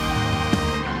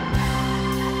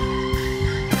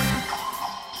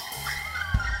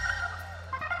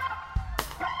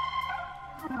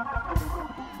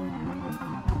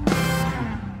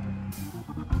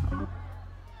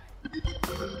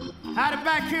 Had it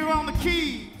back here on the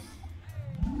keys,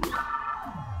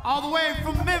 all the way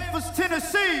from Memphis,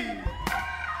 Tennessee.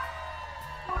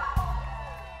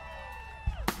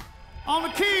 On the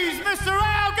keys, Mr.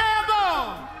 Al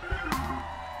Gamble.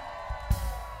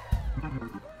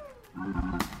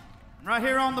 Right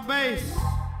here on the bass,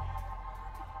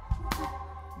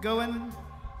 going.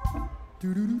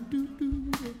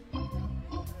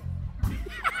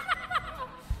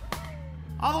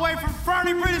 All the way from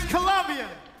Fernie, British Columbia.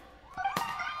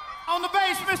 On the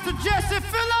bass, Mr. Jesse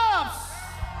Phillips.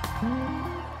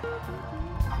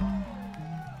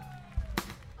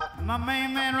 And my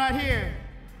main man right here.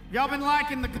 Y'all been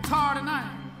liking the guitar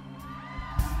tonight?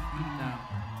 No.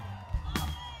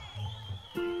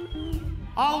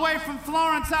 All the way from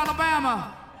Florence,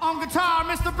 Alabama. On guitar,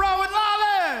 Mr. Browen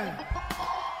Lolly.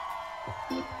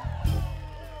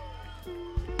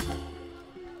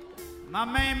 My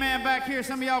main man back here,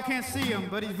 some of y'all can't see him,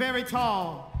 but he's very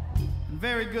tall and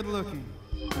very good looking.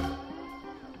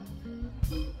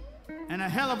 And a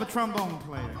hell of a trombone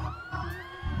player.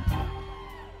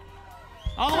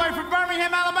 All the way from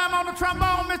Birmingham, Alabama on the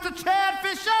trombone, Mr. Chad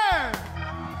Fisher.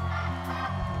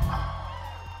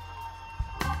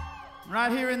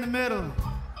 Right here in the middle.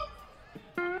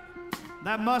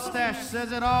 That mustache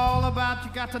says it all about,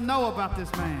 you got to know about this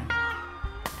man.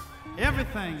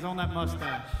 Everything's on that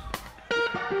mustache.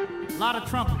 A lot of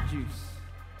trumpet juice.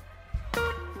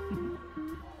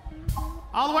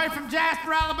 All the way from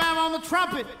Jasper, Alabama on the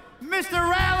trumpet, Mr.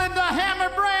 Rowland the Hammer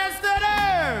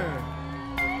Branstetter.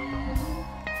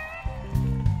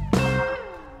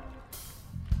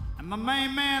 And my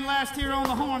main man last here on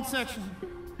the horn section,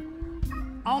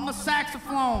 on the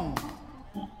saxophone,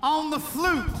 on the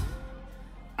flute,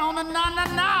 on the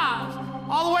na-na-nas,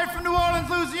 all the way from New Orleans,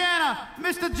 Louisiana,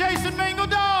 Mr. Jason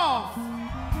Mingledorf.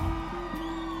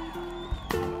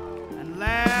 And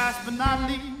last but not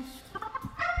least,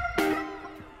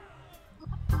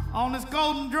 on this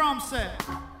golden drum set,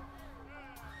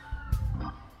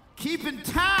 keeping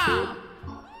time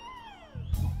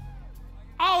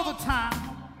all the time,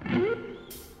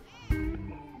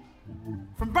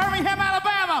 From Birmingham,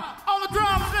 Alabama, on the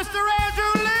drums, Mr.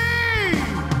 Andrew Lee.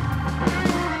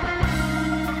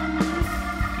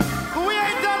 But we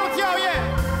ain't done with y'all yet.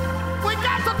 We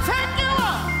got to take you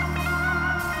up.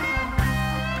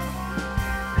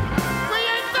 We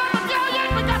ain't done with y'all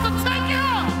yet. We got to take you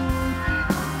up.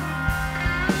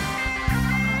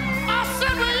 I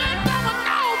said we ain't done with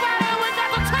nobody. We got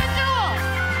to take you up.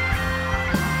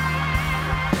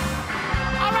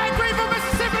 All right, Greenville,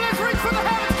 Mississippi, let's reach for the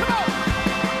heavens. Come on.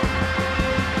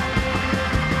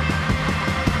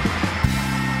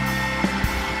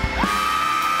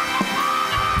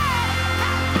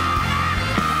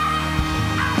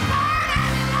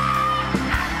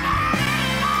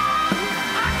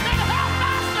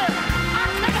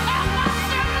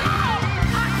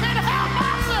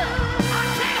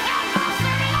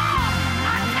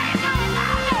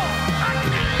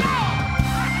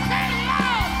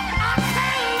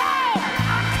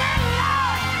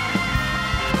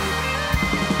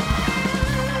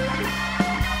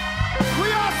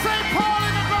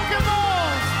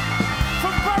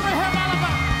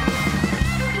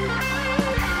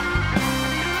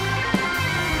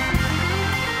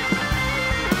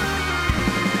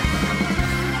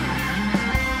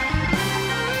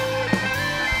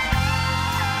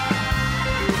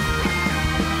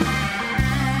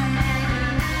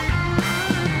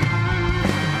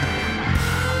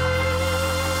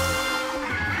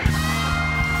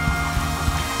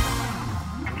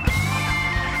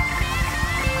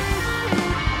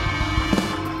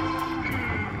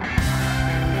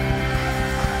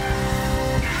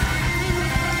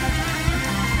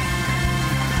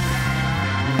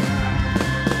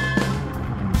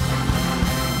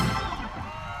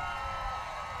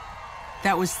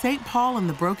 That was St. Paul and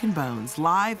the Broken Bones,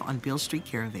 live on Beale Street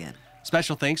Caravan.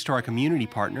 Special thanks to our community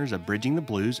partners of Bridging the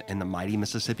Blues and the Mighty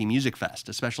Mississippi Music Fest,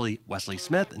 especially Wesley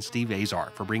Smith and Steve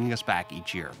Azar for bringing us back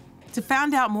each year. To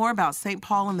find out more about St.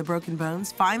 Paul and the Broken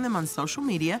Bones, find them on social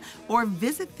media or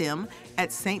visit them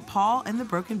at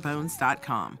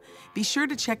stpaulandthebrokenbones.com. Be sure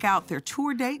to check out their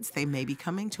tour dates. They may be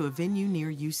coming to a venue near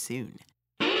you soon.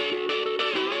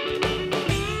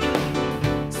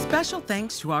 Special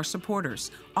thanks to our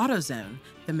supporters, AutoZone,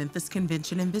 the Memphis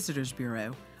Convention and Visitors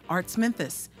Bureau, Arts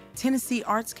Memphis, Tennessee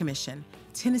Arts Commission,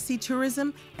 Tennessee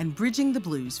Tourism, and Bridging the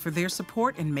Blues for their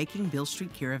support in making Beale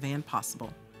Street Caravan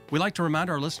possible. We'd like to remind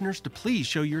our listeners to please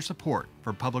show your support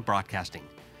for public broadcasting.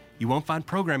 You won't find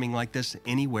programming like this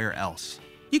anywhere else.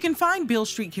 You can find Beale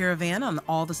Street Caravan on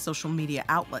all the social media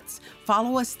outlets.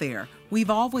 Follow us there. We've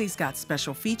always got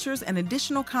special features and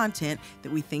additional content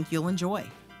that we think you'll enjoy.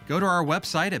 Go to our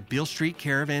website at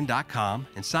BealeStreetCaravan.com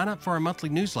and sign up for our monthly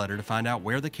newsletter to find out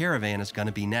where the caravan is going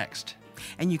to be next.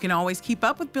 And you can always keep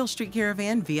up with Beale Street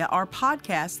Caravan via our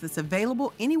podcast that's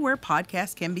available anywhere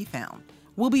podcasts can be found.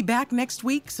 We'll be back next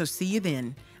week, so see you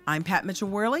then. I'm Pat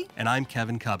Mitchell-Worley. And I'm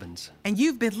Kevin Cubbins. And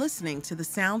you've been listening to the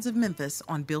Sounds of Memphis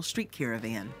on Beale Street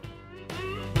Caravan.